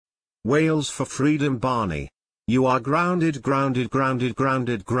Wails for freedom, Barney. You are grounded, grounded, grounded,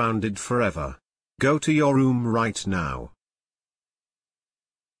 grounded, grounded forever. Go to your room right now.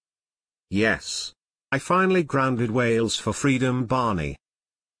 Yes. I finally grounded Wails for freedom, Barney.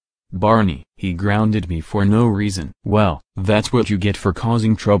 Barney, he grounded me for no reason. Well, that's what you get for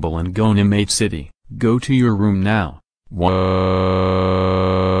causing trouble in Gonimate City. Go to your room now.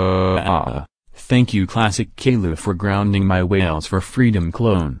 Thank you Classic Caillou for grounding my Wails for freedom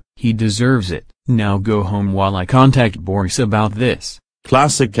clone. He deserves it. Now go home while I contact Boris about this.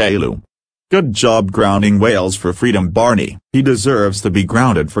 Classic Caillou. Good job grounding Wails for freedom, Barney. He deserves to be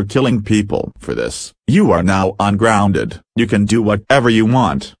grounded for killing people. For this, you are now ungrounded. You can do whatever you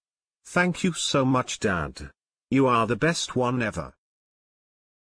want. Thank you so much, Dad. You are the best one ever.